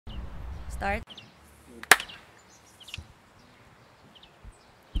Start.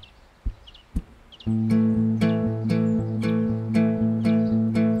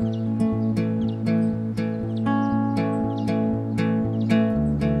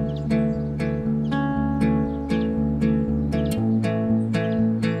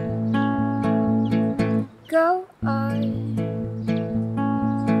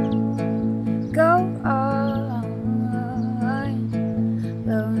 Go on,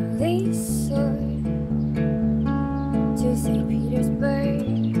 lonely sword to St. Petersburg.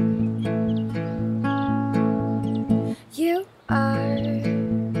 You are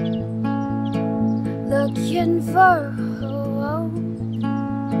looking for home,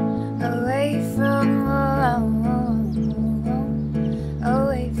 away from home,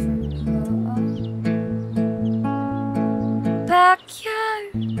 away from home. Pack your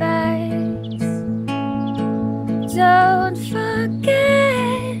bags, don't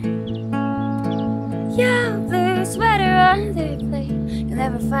forget your blue sweater on the plane. You'll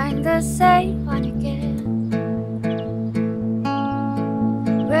never find the same one again.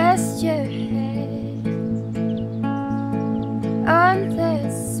 Rest your head on the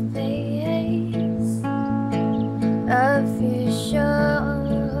space of your shoulders.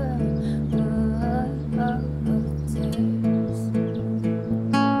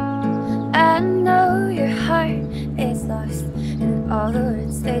 I know your heart is lost and all the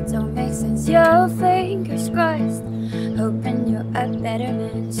words, they don't make sense. Your fingers crossed, hoping you're a better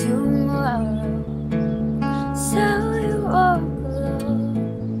man tomorrow. So you walk alone,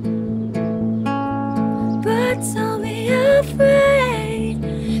 but don't be afraid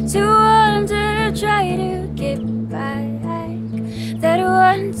to wander, try to get back that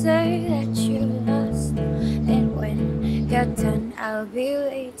wonder that you lost. And when you're done, I'll be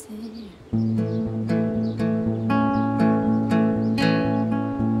waiting.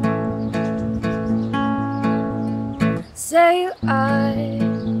 Say you are,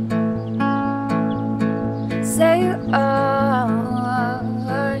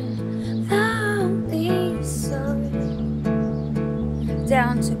 lonely soul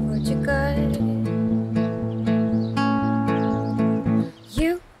down to Portugal.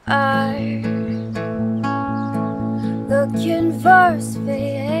 You are looking for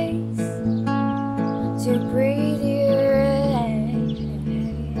space to breathe your air,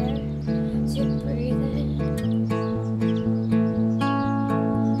 to breathe it.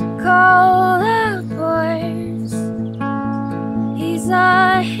 Call the boys, he's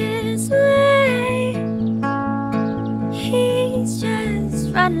on his way. He's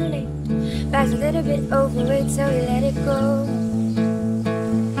just running late, back's a little bit overweight, so we let it go.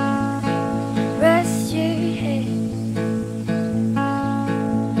 Rest your head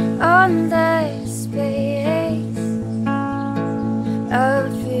on the space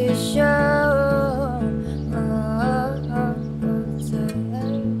of your shoulders.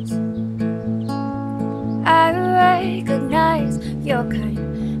 I recognize your kind.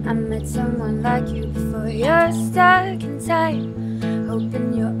 I met someone like you before. You're stuck in time,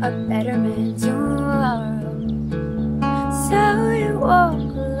 hoping you're a better man tomorrow. So you walk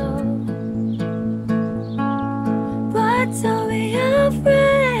alone, but don't be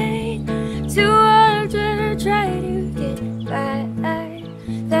afraid to wander, try to get back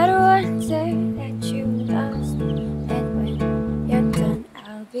that wonder that you lost. And when you're done,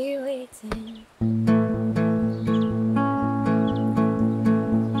 I'll be waiting.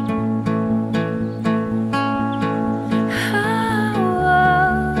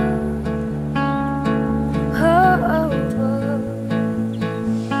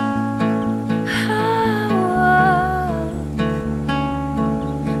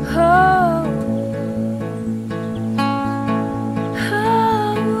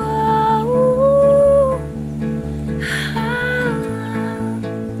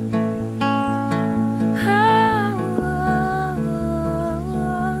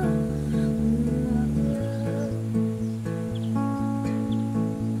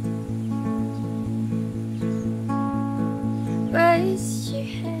 Rest your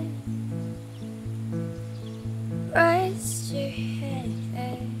head, rest your head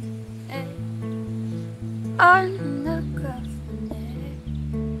on the coffin.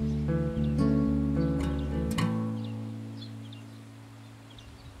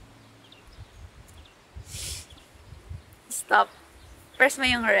 Stop. Press mo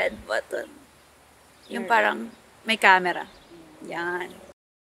yung red button. Yung parang may camera. Yan.